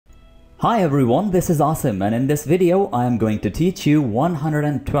Hi everyone, this is Asim and in this video I am going to teach you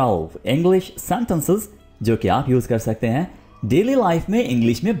 112 English sentences जो कि आप use कर सकते हैं डेली लाइफ में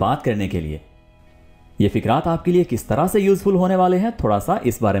इंग्लिश में बात करने के लिए। ये फिक्रात आपके लिए किस तरह से यूज़फुल होने वाले हैं, थोड़ा सा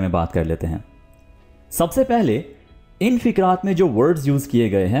इस बारे में बात कर लेते हैं। सबसे पहले इन फिक्रात में जो वर्ड्स यूज़ किए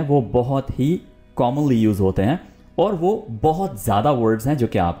गए हैं वो बहुत ही कॉमनली यूज़ होते हैं और वो बहुत ज़्यादा वर्ड्स हैं जो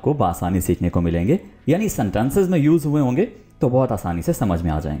कि आपको बआसानी सीखने को मिलेंगे, यानी सेंटेंसेस में यूज़ हुए होंगे तो बहुत आसानी से समझ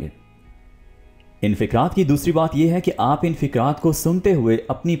में आ जाएंगे। इन फिक्रात की दूसरी बात यह है कि आप इन फिक्रात को सुनते हुए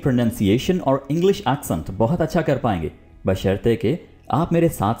अपनी प्रोनाउंसिएशन और इंग्लिश एक्सेंट बहुत अच्छा कर पाएंगे, बशर्ते कि आप मेरे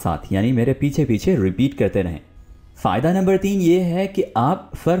साथ साथ यानी मेरे पीछे पीछे रिपीट करते रहें। फ़ायदा नंबर 3 ये है कि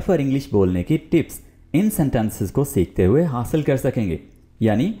आप फर इंग्लिश बोलने की टिप्स इन सेंटेंसेस को सीखते हुए हासिल कर सकेंगे,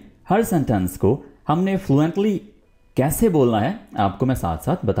 यानी हर सेंटेंस को हमने फ्लुएंटली कैसे बोलना है आपको मैं साथ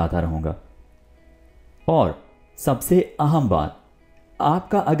साथ बताता रहूँगा। और सबसे अहम बात,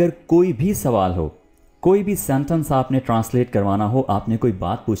 आपका अगर कोई भी सवाल हो, कोई भी सेंटेंस आपने ट्रांसलेट करवाना हो, आपने कोई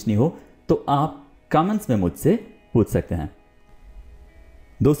बात पूछनी हो तो आप कमेंट्स में मुझसे पूछ सकते हैं।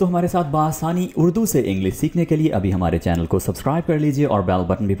 दोस्तों, हमारे साथ बआसानी उर्दू से इंग्लिश सीखने के लिए अभी हमारे चैनल को सब्सक्राइब कर लीजिए और बेल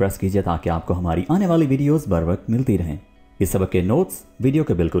बटन भी प्रेस कीजिए ताकि आपको हमारी आने वाली वीडियोस बर वक्त मिलती रहें। इस सबक के नोट्स वीडियो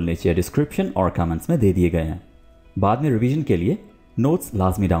के बिल्कुल नीचे डिस्क्रिप्शन और कमेंट्स में दे दिए गए हैं। बाद में रिवीजन के लिए नोट्स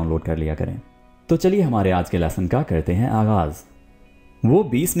लाजमी डाउनलोड कर लिया करें। तो चलिए हमारे आज के लेसन का करते हैं आगाज़। वो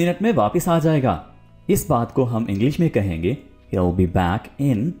 20 मिनट में वापस आ जाएगा, इस बात को हम इंग्लिश में कहेंगे He'll be back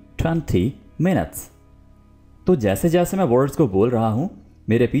in 20 minutes। तो जैसे जैसे मैं वर्ड्स को बोल रहा हूं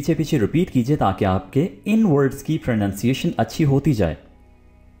मेरे पीछे पीछे रिपीट कीजिए ताकि आपके इन वर्ड्स की प्रोनाउंसिएशन अच्छी होती जाए।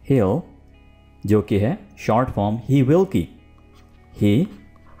 He'll जो कि है शॉर्ट फॉर्म he will की, he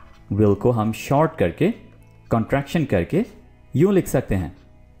will को हम शॉर्ट करके कॉन्ट्रैक्शन करके यूं लिख सकते हैं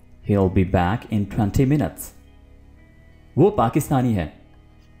He'll be back in 20 minutes। वो पाकिस्तानी है,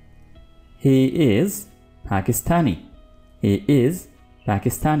 He is Pakistani। He is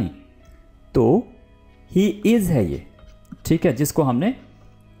Pakistani। तो He is है ये, ठीक है, जिसको हमने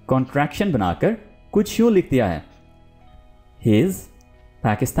कॉन्ट्रैक्शन बनाकर कुछ यूं लिख दिया है He is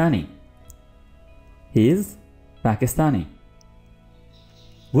Pakistani। He is Pakistani।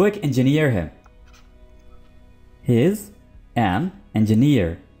 वो एक इंजीनियर है, He is an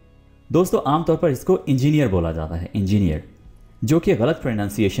engineer। दोस्तों, आमतौर पर इसको इंजीनियर बोला जाता है, इंजीनियर, जो कि गलत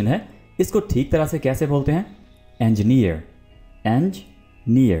प्रोनाउंसिएशन है। इसको ठीक तरह से कैसे बोलते हैं? इंजीनियर,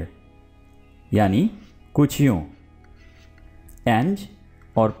 एंजीनियर, यानी कुछ यूं, एंज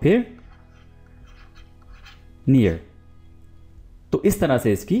और फिर नियर। तो इस तरह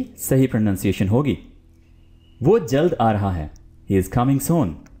से इसकी सही प्रोनाउंसिएशन होगी। वो जल्द आ रहा है, he is coming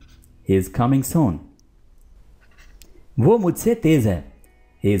soon. He is coming soon. वो मुझसे तेज है,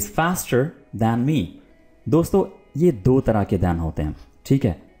 He is faster than me। दोस्तों, ये दो तरह के दैन होते हैं, ठीक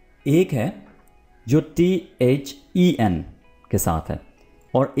है। एक है जो THEN के साथ है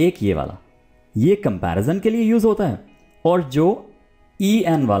और एक ये वाला, ये कंपैरिजन के लिए यूज़ होता है। और जो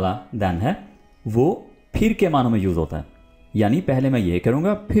EN वाला दैन है वो फिर के मानों में यूज़ होता है, यानी पहले मैं ये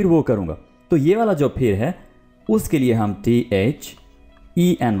करूँगा फिर वो करूँगा। तो ये वाला जो फिर है उसके लिए हम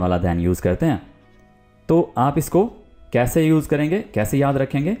THEN वाला दैन यूज़ करते हैं। तो आप इसको कैसे यूज़ करेंगे, कैसे याद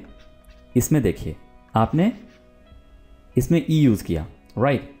रखेंगे? इसमें देखिए, आपने इसमें ई यूज़ किया,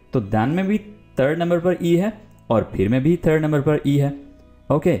 राइट। तो दैन में भी थर्ड नंबर पर ई है और फिर में भी थर्ड नंबर पर ई है,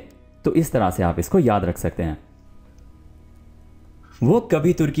 ओके। तो इस तरह से आप इसको याद रख सकते हैं। वो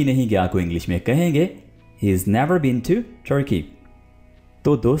कभी तुर्की नहीं गया को इंग्लिश में कहेंगे he is never been to Turkey.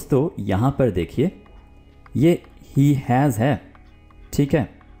 तो दोस्तों, यहाँ पर देखिए, ये ही हैज़ है, ठीक है।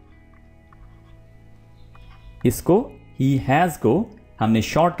 इसको ही हैज़ को हमने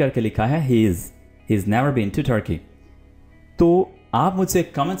शॉर्ट करके लिखा है he is never been to Turkey. तो आप मुझसे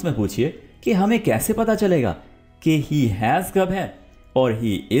कमेंट्स में पूछिए कि हमें कैसे पता चलेगा कि ही हैज़ कब है और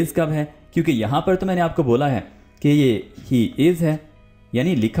ही इज़ कब है, क्योंकि यहाँ पर तो मैंने आपको बोला है कि ये ही इज़ है,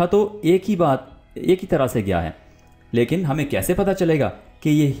 यानी लिखा तो एक ही बात, एक ही तरह से गया है, लेकिन हमें कैसे पता चलेगा कि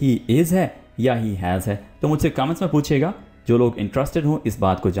ये ही इज़ है या ही हैज़ है? तो मुझसे कमेंट्स में पूछिएगा। जो लोग इंटरेस्टेड हों इस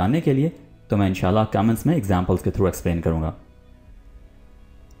बात को जानने के लिए तो मैं इंशाल्लाह कमेंट्स में एग्जाम्पल्स के थ्रू एक्सप्लेन करूंगा।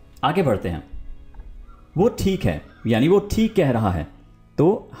 आगे बढ़ते हैं। वो ठीक है, यानी वो ठीक कह रहा है,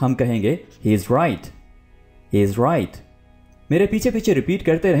 तो हम कहेंगे he is right. He is right. मेरे पीछे पीछे रिपीट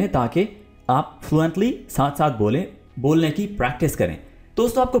करते रहें ताकि आप फ्लुएंटली साथ साथ बोलने की प्रैक्टिस करें।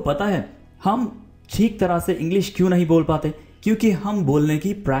 दोस्तों, आपको पता है हम ठीक तरह से इंग्लिश क्यों नहीं बोल पाते? क्योंकि हम बोलने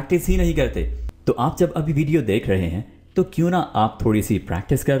की प्रैक्टिस ही नहीं करते। तो आप जब अभी वीडियो देख रहे हैं तो क्यों ना आप थोड़ी सी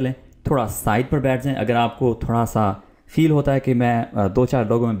प्रैक्टिस कर लें, थोड़ा साइड पर बैठ जाएं। अगर आपको थोड़ा सा फील होता है कि मैं 2-4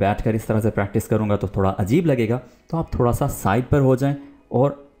 लोगों में बैठकर इस तरह से प्रैक्टिस करूंगा तो थोड़ा अजीब लगेगा, तो आप थोड़ा सा साइड पर हो जाएं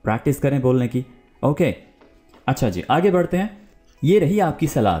और प्रैक्टिस करें बोलने की। ओके, अच्छा जी, आगे बढ़ते हैं। ये रही आपकी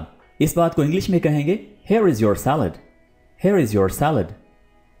सलाद। इस बात को इंग्लिश में कहेंगे here is your salad, here is your salad.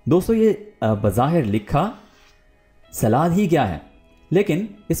 दोस्तों ये बज़ाहिर लिखा सलाद ही क्या है, लेकिन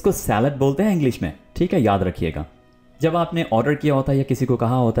इसको सैलड बोलते हैं इंग्लिश में, ठीक है, याद रखिएगा। जब आपने ऑर्डर किया होता है या किसी को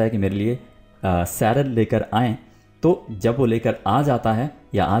कहा होता है कि मेरे लिए सैलड लेकर आएँ, तो जब वो लेकर आ जाता है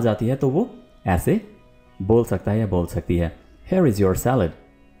या आ जाती है तो वो ऐसे बोल सकता है या बोल सकती है, हेयर इज़ योर सैलड।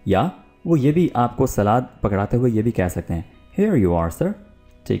 या वो ये भी आपको सलाद पकड़ाते हुए ये भी कह सकते हैं, हेयर यू आर सर,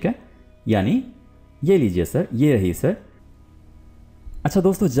 ठीक है, यानी ये लीजिए सर, ये रही सर। अच्छा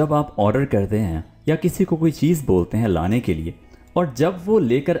दोस्तों, जब आप ऑर्डर करते हैं या किसी को कोई चीज़ बोलते हैं लाने के लिए, और जब वो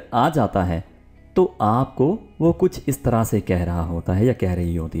लेकर आ जाता है तो आपको वो कुछ इस तरह से कह रहा होता है या कह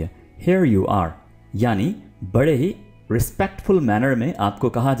रही होती है, हेयर यू आर, यानी बड़े ही रिस्पेक्टफुल मैनर में आपको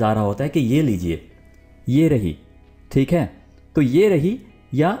कहा जा रहा होता है कि ये लीजिए, ये रही, ठीक है। तो ये रही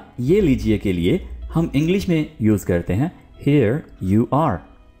या ये लीजिए के लिए हम इंग्लिश में यूज़ करते हैं हेयर यू आर।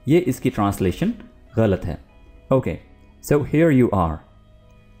 ये इसकी ट्रांसलेशन गलत है। Okay, so here you are,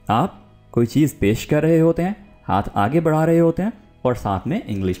 आप कोई चीज़ पेश कर रहे होते हैं, हाथ आगे बढ़ा रहे होते हैं और साथ में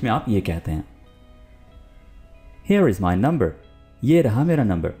इंग्लिश में आप ये कहते हैं, हेयर इज़ माई नंबर, ये रहा मेरा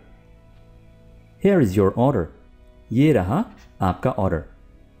number. Here is your order, ये रहा आपका ऑर्डर।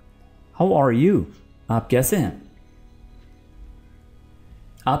 हाउ आर यू, आप कैसे हैं,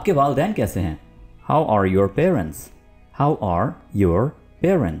 आपके वालिदैन कैसे हैं, how are your parents, how are your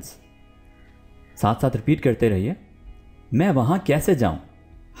parents. साथ साथ रिपीट करते रहिए, मैं वहाँ कैसे जाऊँ,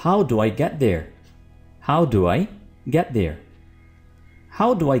 how do I get there, how do I get there,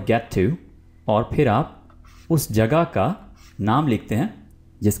 how do I get to. और फिर आप उस जगह का नाम लिखते हैं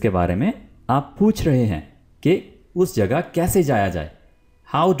जिसके बारे में आप पूछ रहे हैं कि उस जगह कैसे जाया जाए,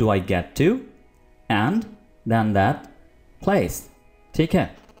 how do I get to and then that place, ठीक है।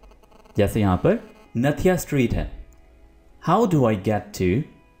 जैसे यहाँ पर नथिया स्ट्रीट है, how do I get to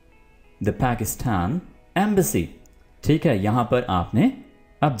the Pakistan embassy, ठीक है। यहाँ पर आपने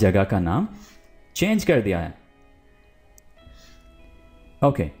अब जगह का नाम चेंज कर दिया है।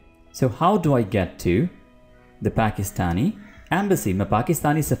 Okay, so how do I get to the Pakistani embassy, मैं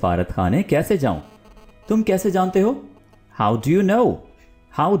पाकिस्तानी सफारत खाने कैसे जाऊँ, तुम कैसे जानते हो, how do you know,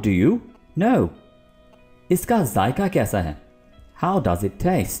 how do you know. इसका जायका कैसा है, how does it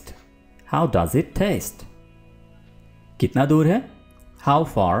taste, how does it taste. कितना दूर है, हाउ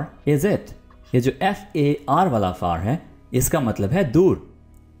फार इज इट। ये जो FAR वाला फार है, इसका मतलब है दूर।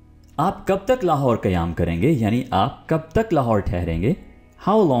 आप कब तक लाहौर क़याम करेंगे, यानी आप कब तक लाहौर ठहरेंगे,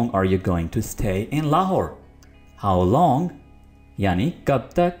 how long are you going to stay in Lahore. How long यानी कब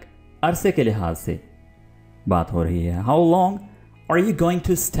तक, अरसे के लिहाज से बात हो रही है, how long are you going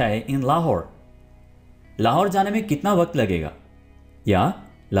to stay in Lahore. Lahore जाने में कितना वक्त लगेगा, या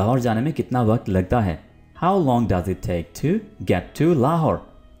लाहौर जाने में कितना वक्त लगता है, how long does it take to get to Lahore,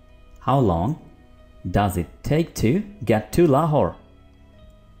 how long does it take to get to Lahore.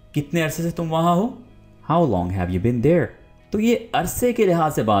 कितने अरसे से तुम वहाँ हो, how long have you been there. तो ये अरसे के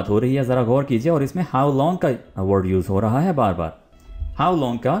लिहाज से बात हो रही है, ज़रा गौर कीजिए, और इसमें हाउ लॉन्ग का वर्ड यूज़ हो रहा है बार बार। हाउ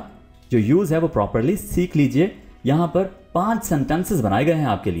लॉन्ग का जो यूज़ है वो प्रॉपरली सीख लीजिए। यहाँ पर 5 सेंटेंसेस बनाए गए हैं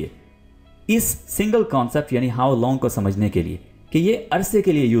आपके लिए इस सिंगल कॉन्सेप्ट यानी हाउ लॉन्ग को समझने के लिए कि ये अरसे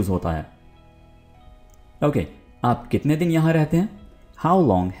के लिए यूज़ होता है। ओके, आप कितने दिन यहाँ रहते हैं, how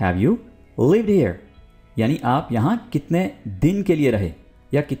long have you lived here, यानी आप यहाँ कितने दिन के लिए रहे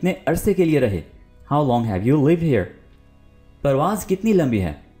या कितने अरसे के लिए रहे, how long have you lived here. परवाज़ कितनी लंबी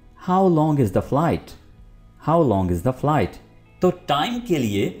है, how long is the flight, how long is the flight. तो टाइम के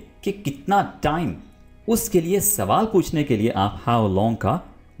लिए कि कितना टाइम, उसके लिए सवाल पूछने के लिए आप हाउ लॉन्ग का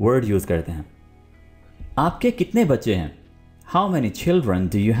वर्ड यूज़ करते हैं। आपके कितने बच्चे हैं, how many children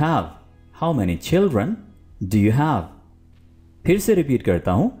do you have, how many children do you have. फिर से रिपीट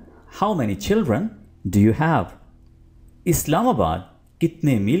करता हूँ, how many children do you have. Islamabad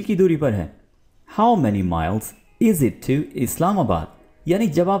कितने मील की दूरी पर है, how many miles is it to Islamabad. यानी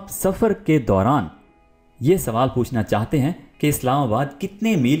जब आप सफ़र के दौरान ये सवाल पूछना चाहते हैं कि इस्लामाबाद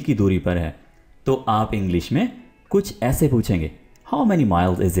कितने मील की दूरी पर है, तो आप इंग्लिश में कुछ ऐसे पूछेंगे, how many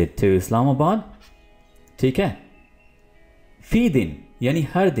miles is it to Islamabad, ठीक है। फी दिन यानी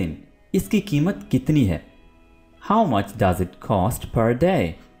हर दिन इसकी कीमत कितनी है, how much does it cost per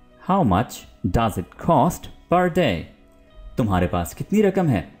day, how much does it cost per day. तुम्हारे पास कितनी रकम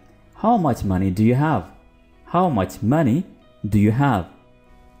है, how much money do you have, how much money do you have.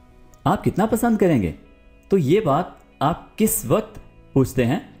 आप कितना पसंद करेंगे, तो ये बात आप किस वक्त पूछते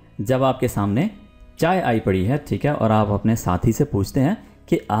हैं, जब आपके सामने चाय आई पड़ी है, ठीक है, और आप अपने साथी से पूछते हैं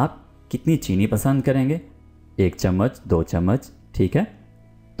कि आप कितनी चीनी पसंद करेंगे, 1 चम्मच 2 चम्मच, ठीक है।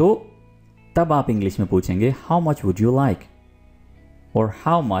 तो तब आप इंग्लिश में पूछेंगे how much would you like और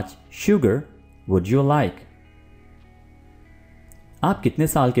how much sugar would you like. आप कितने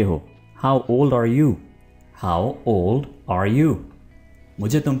साल के हो? How old are you? How old are you?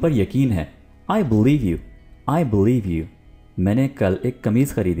 मुझे तुम पर यकीन है। I believe you. I believe you. मैंने कल एक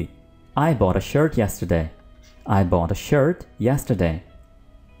कमीज़ खरीदी। I bought a shirt yesterday। I bought a shirt yesterday।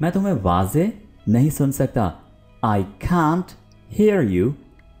 मैं तुम्हें वाज़े नहीं सुन सकता। आई can't hear you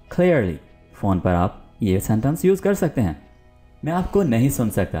clearly। Phone पर आप ये सेंटेंस यूज़ कर सकते हैं। मैं आपको नहीं सुन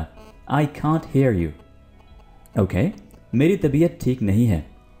सकता। आई can't hear you। ओके, मेरी तबीयत ठीक नहीं है।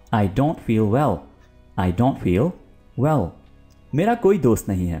 I don't feel well. I don't feel well. मेरा कोई दोस्त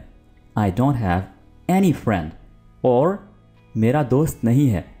नहीं है। I don't have any friend. और मेरा दोस्त नहीं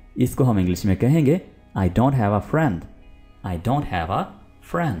है, इसको हम इंग्लिश में कहेंगे I don't have a friend. I don't have a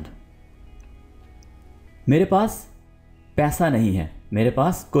friend. मेरे पास पैसा नहीं है। मेरे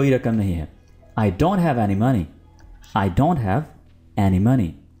पास कोई रकम नहीं है। I don't have any money. I don't have any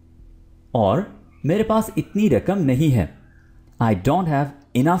money. और मेरे पास इतनी रकम नहीं है। I don't have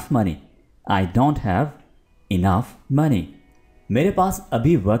enough money. I don't have enough money. मेरे पास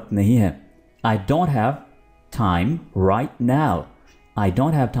अभी वक्त नहीं है। I don't have time right now. I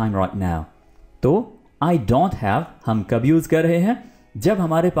don't have time right now. तो आई डोंट हैव हम कब यूज़ कर रहे हैं? जब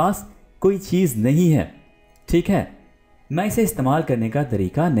हमारे पास कोई चीज़ नहीं है। ठीक है, मैं इसे इस्तेमाल करने का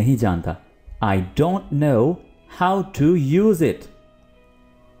तरीका नहीं जानता। I don't know how to use it.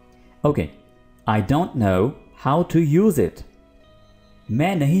 Okay, I don't know how to use it.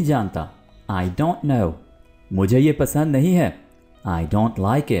 मैं नहीं जानता। I don't know. मुझे ये पसंद नहीं है। I don't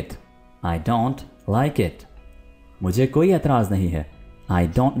like it. I don't like it. मुझे कोई एतराज़ नहीं है। I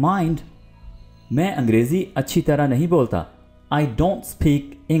don't mind. मैं अंग्रेज़ी अच्छी तरह नहीं बोलता। I don't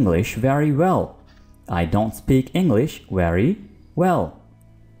speak English very well. I don't speak English very well.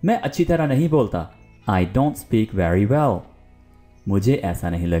 मैं अच्छी तरह नहीं बोलता। I don't speak very well. मुझे ऐसा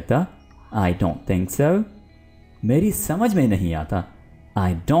नहीं लगता। I don't think so. मेरी समझ में नहीं आता।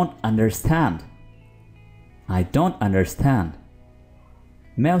 I don't understand. I don't understand.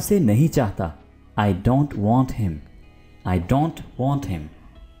 मैं उसे नहीं चाहता। I don't want him. I don't want him.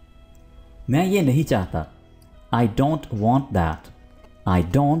 मैं ये नहीं चाहता। I don't want that. I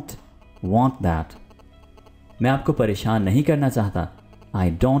don't want that. मैं आपको परेशान नहीं करना चाहता।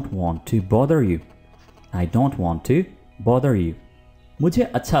 I don't want to bother you. I don't want to bother you. मुझे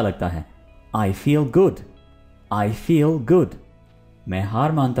अच्छा लगता है। I feel good. I feel good. मैं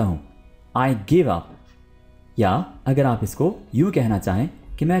हार मानता हूँ। I give up. या अगर आप इसको यूँ कहना चाहें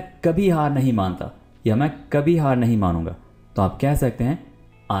कि मैं कभी हार नहीं मानता या मैं कभी हार नहीं मानूंगा, तो आप कह सकते हैं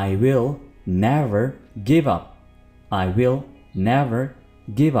I will never give up. I will never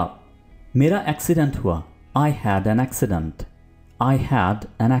give up. मेरा एक्सीडेंट हुआ। I had an accident. I had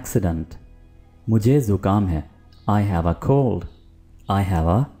an accident. मुझे ज़ुकाम है। I have a cold. I have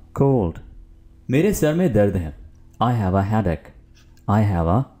a cold. मेरे सर में दर्द है। I have a headache. I have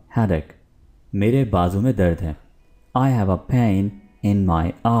a headache. मेरे बाजू में दर्द है। I have a pain in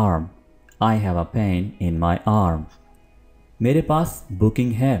my arm. I have a pain in my arm. मेरे पास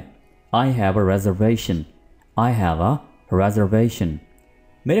बुकिंग है। I have a reservation. I have a reservation.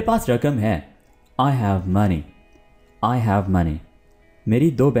 मेरे पास रकम है। I have money. I have money.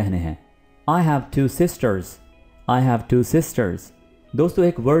 मेरी 2 बहनें हैं। I have 2 sisters. I have 2 sisters. दोस्तों,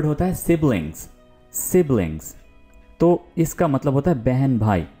 एक वर्ड होता है सिबलिंग्स। सिबलिंग्स, तो इसका मतलब होता है बहन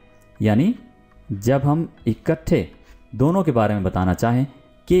भाई। यानी जब हम इकट्ठे दोनों के बारे में बताना चाहें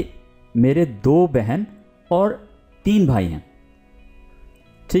कि मेरे 2 बहन और 3 भाई हैं,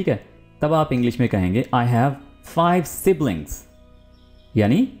 ठीक है, तब आप इंग्लिश में कहेंगे आई हैव 5 सिबलिंग्स।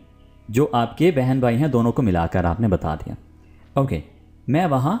 यानी जो आपके बहन भाई हैं दोनों को मिलाकर आपने बता दिया। ओके, मैं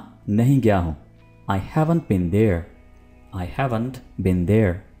वहाँ नहीं गया हूँ। I haven't been there. I haven't been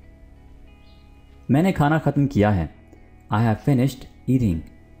there. मैंने खाना ख़त्म किया है। I have finished eating.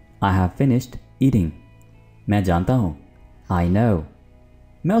 I have finished eating. मैं जानता हूँ। I know.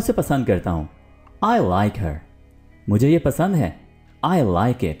 मैं उसे पसंद करता हूँ। आई लाइक हर। मुझे ये पसंद है। I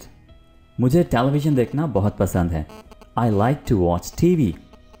like it. मुझे टेलीविज़न देखना बहुत पसंद है। I like to watch TV.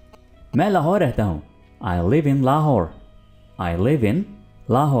 मैं लाहौर रहता हूँ। I live in Lahore. I live in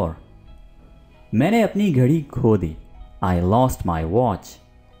Lahore. मैंने अपनी घड़ी खो दी। I lost my watch.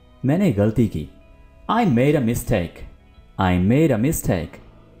 मैंने गलती की। I made a mistake. I made a mistake.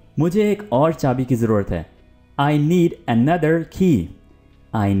 मुझे एक और चाबी की ज़रूरत है। आई नीड अनदर की।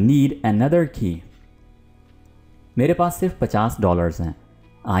 आई नीड अनदर की। मेरे पास सिर्फ $50 हैं।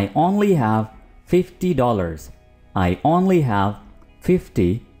 I only have $50। I only have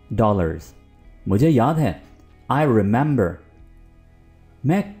 $50। मुझे याद है। I remember.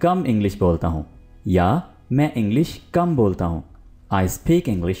 मैं कम इंग्लिश बोलता हूँ या मैं इंग्लिश कम बोलता हूँ। I speak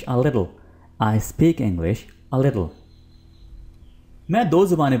English a little. I speak English a little. मैं 2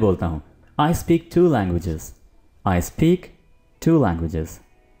 ज़ुबानें बोलता हूँ। I speak 2 languages. I speak 2 languages.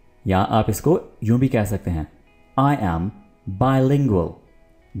 या आप इसको यूं भी कह सकते हैं I am bilingual.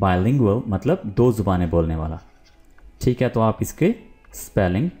 Bilingual मतलब 2 ज़ुबानें बोलने वाला। ठीक है, तो आप इसके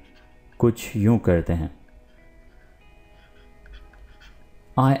स्पेलिंग कुछ यूं करते हैं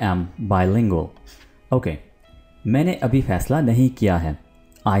I am bilingual. ओके, मैंने अभी फैसला नहीं किया है।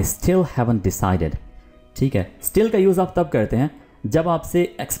 I still haven't decided. ठीक है, still का यूज़ आप तब करते हैं जब आपसे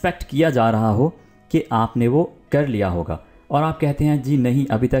एक्सपेक्ट किया जा रहा हो कि आपने वो कर लिया होगा और आप कहते हैं जी नहीं,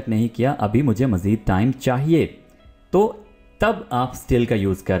 अभी तक नहीं किया, अभी मुझे मज़ीद टाइम चाहिए, तो तब आप still का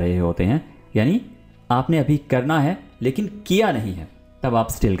यूज़ कर रहे होते हैं। यानी आपने अभी करना है लेकिन किया नहीं है, तब आप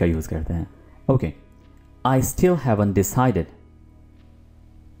still का यूज़ करते हैं। Okay, I still haven't decided.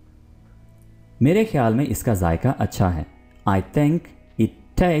 मेरे ख्याल में इसका जायका अच्छा है। I think it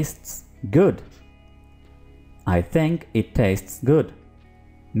tastes good. I think it tastes good.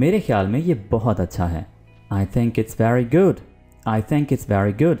 मेरे ख्याल में ये बहुत अच्छा है। I think it's very good. I think it's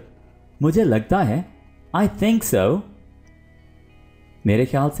very good. मुझे लगता है। I think so. मेरे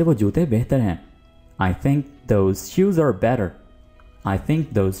ख्याल से वो जूते बेहतर हैं। I think those shoes are better. I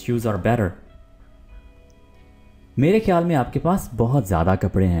think those shoes are better. मेरे ख्याल में आपके पास बहुत ज़्यादा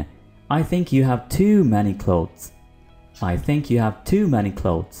कपड़े हैं। I think you have too many clothes. I think you have too many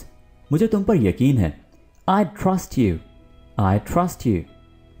clothes. मुझे तुम पर यकीन है। I trust you. I trust you.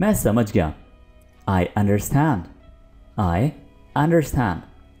 मैं समझ गया। I understand. I understand.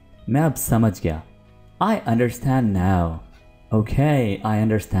 मैं अब समझ गया। I understand now. Okay, I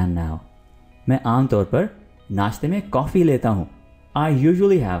understand now. मैं आमतौर पर नाश्ते में कॉफ़ी लेता हूँ। I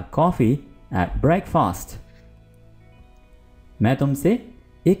usually have coffee at breakfast. मैं तुमसे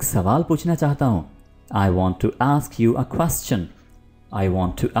एक सवाल पूछना चाहता हूँ। I want to ask you a question. I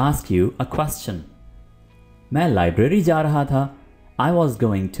want to ask you a question. मैं लाइब्रेरी जा रहा था। I was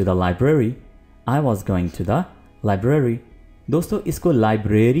going to the library. I was going to the library. दोस्तों, इसको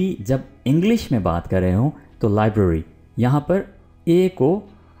लाइब्रेरी जब इंग्लिश में बात कर रहे हो तो लाइब्रेरी, यहाँ पर ए को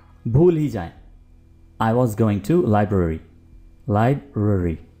भूल ही जाएं। I was going to library.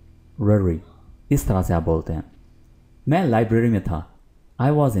 Library. Rary. इस तरह से आप बोलते हैं। मैं लाइब्रेरी में था। I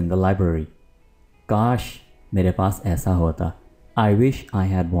was in the library. काश मेरे पास ऐसा होता। I wish I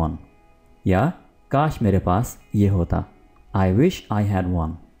had one. या काश मेरे पास ये होता। I wish I had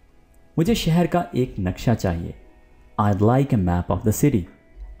one. मुझे शहर का एक नक्शा चाहिए। I'd like a map of the city.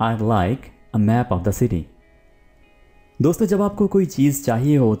 I'd like a map of the city. दोस्तों, जब आपको कोई चीज़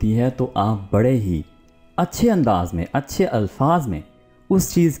चाहिए होती है तो आप बड़े ही अच्छे अंदाज में, अच्छे अल्फाज में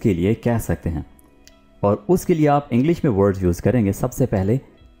उस चीज़ के लिए कह सकते हैं और उसके लिए आप इंग्लिश में वर्ड्स यूज़ करेंगे। सबसे पहले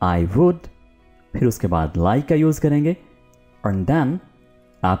I would, फिर उसके बाद like का यूज़ करेंगे और देन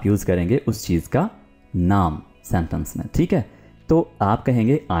आप यूज़ करेंगे उस चीज़ का नाम सेंटेंस में। ठीक है, तो आप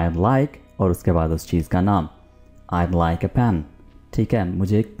कहेंगे I'd like और उसके बाद उस चीज़ का नाम। I'd like a pen. ठीक है,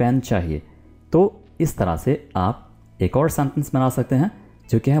 मुझे एक पेन चाहिए। तो इस तरह से आप एक और सेंटेंस बना सकते हैं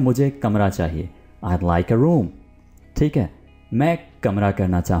जो कि है मुझे एक कमरा चाहिए। I'd like a room. ठीक है, मैं एक कमरा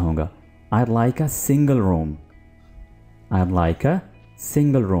करना चाहूँगा। I'd like a single room. I'd like a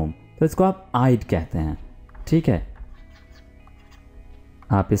single room. तो इसको आप I'd कहते हैं। ठीक है,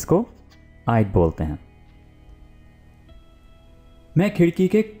 आप इसको I'd बोलते हैं। मैं खिड़की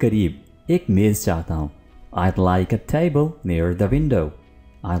के करीब एक मेज़ चाहता हूँ। I'd like a table near the window.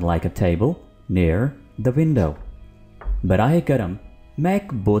 I'd like a table near the window. बराए करम, मैं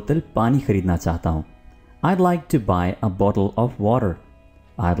एक बोतल पानी खरीदना चाहता हूँ। I'd like to buy a bottle of water.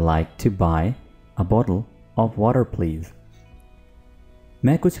 I'd like to buy a bottle of water, please.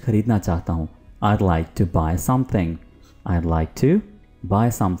 मैं कुछ खरीदना चाहता हूँ। I'd like to buy something. I'd like to buy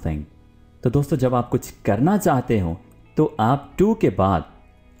something. तो दोस्तों, जब आप कुछ करना चाहते हो तो आप to के बाद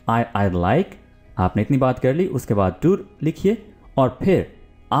I'd like, आपने इतनी बात कर ली, उसके बाद to लिखिए और फिर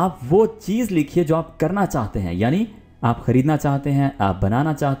आप वो चीज़ लिखिए जो आप करना चाहते हैं। यानी आप खरीदना चाहते हैं, आप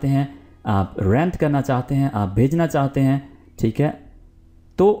बनाना चाहते हैं, आप रेंट करना चाहते हैं, आप भेजना चाहते हैं। ठीक है,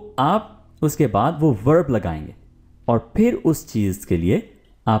 तो आप उसके बाद वो वर्ब लगाएंगे और फिर उस चीज़ के लिए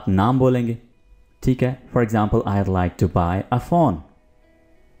आप नाम बोलेंगे। ठीक है, for example I'd like to buy a phone.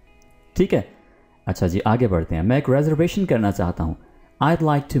 ठीक है, अच्छा जी, आगे बढ़ते हैं। मैं एक रिजर्वेशन करना चाहता हूँ। I'd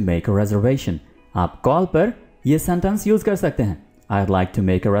like to make a reservation. आप कॉल पर ये सेंटेंस यूज़ कर सकते हैं। I'd like to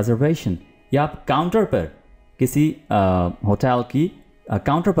make a reservation. या आप काउंटर पर, किसी होटल की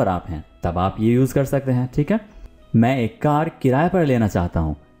काउंटर पर आप हैं, तब आप ये यूज़ कर सकते हैं। ठीक है, मैं एक कार किराए पर लेना चाहता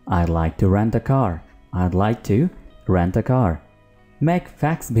हूँ। I'd like to rent a car. I'd like to rent a car. मैं एक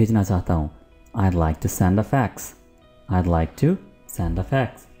फैक्स भेजना चाहता हूँ। I'd like to send a fax. I'd like to send a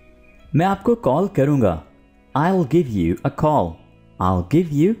fax. मैं आपको कॉल करूँगा। I'll give you a call. I'll give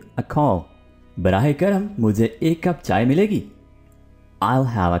you a call. बराहे करम मुझे एक कप चाय मिलेगी। I'll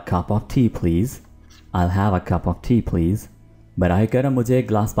have a cup of tea please. I'll have a cup of tea please. बराहे करम मुझे एक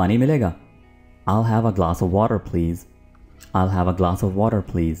ग्लास पानी मिलेगा। I'll have a glass of water please. I'll have a glass of water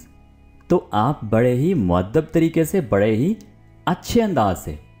please. तो आप बड़े ही मुअद्दब तरीके से, बड़े ही अच्छे अंदाज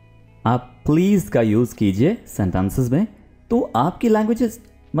से आप प्लीज़ का यूज़ कीजिए सेंटेंसेस में, तो आपकी लैंग्वेजेस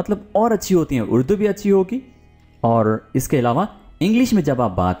मतलब और अच्छी होती हैं। उर्दू भी अच्छी होगी, और इसके अलावा इंग्लिश में जब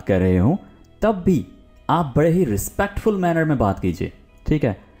आप बात कर रहे हो तब भी आप बड़े ही रिस्पेक्टफुल मैनर में बात कीजिए। ठीक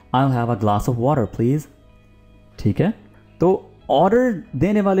है, I'll have a glass of water please. ठीक है, तो ऑर्डर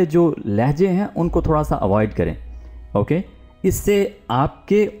देने वाले जो लहजे हैं उनको थोड़ा सा अवॉइड करें। ओके, इससे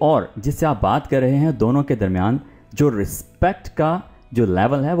आपके और जिससे आप बात कर रहे हैं दोनों के दरमियान जो रिस्पेक्ट का जो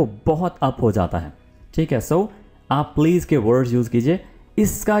लेवल है वो बहुत अप हो जाता है। ठीक है, सो आप प्लीज़ के वर्ड्स यूज़ कीजिए।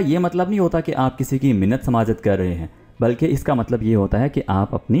 इसका ये मतलब नहीं होता कि आप किसी की मिन्नत समाजत कर रहे हैं, बल्कि इसका मतलब ये होता है कि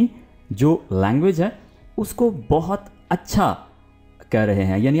आप अपनी जो लैंग्वेज है उसको बहुत अच्छा कर रहे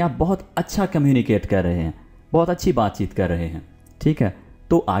हैं, यानी आप बहुत अच्छा कम्युनिकेट कर रहे हैं, बहुत अच्छी बातचीत कर रहे हैं। ठीक है,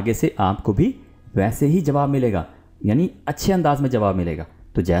 तो आगे से आपको भी वैसे ही जवाब मिलेगा, यानी अच्छे अंदाज में जवाब मिलेगा।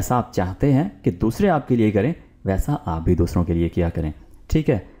 तो जैसा आप चाहते हैं कि दूसरे आपके लिए करें, वैसा आप भी दूसरों के लिए किया करें। ठीक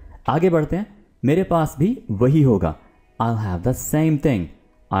है, आगे बढ़ते हैं। मेरे पास भी वही होगा। I'll have the same thing.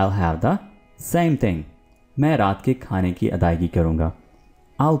 I'll have the same thing. मैं रात के खाने की अदायगी करूँगा।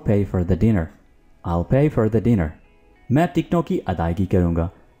 I'll pay for the dinner. I'll pay for the dinner. मैं टिकटों की अदायगी करूँगा।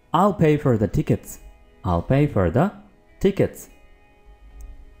 I'll pay for the tickets. I'll pay for the tickets.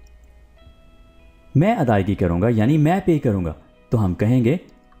 मैं अदायगी करूँगा यानी मैं पे करूँगा, तो हम कहेंगे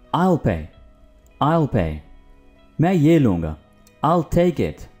I'll pay. I'll pay. मैं ये लूँगा। I'll take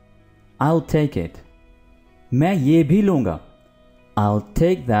it. I'll take it. मैं ये भी लूँगा। I'll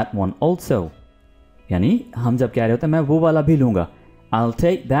take that one also. यानी हम जब कह रहे होते हैं मैं वो वाला भी लूँगा। I'll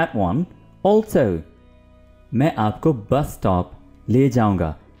take that one also. मैं आपको बस स्टॉप ले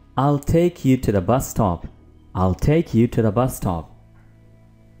जाऊँगा। I'll take you to the bus stop. I'll take you to the bus stop.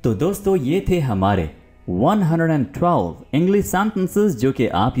 तो दोस्तों ये थे हमारे 112 इंग्लिश सेंटेंसेस जो कि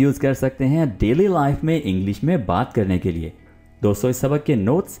आप यूज़ कर सकते हैं डेली लाइफ में इंग्लिश में बात करने के लिए। दोस्तों इस सबक के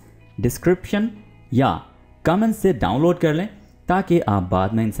नोट्स डिस्क्रिप्शन या कमेंट से डाउनलोड कर लें ताकि आप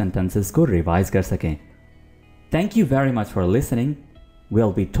बाद में इन सेंटेंसेस को रिवाइज कर सकें। Thank you very much for listening.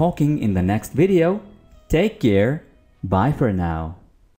 We'll be talking in the next video. Take care. Bye for now.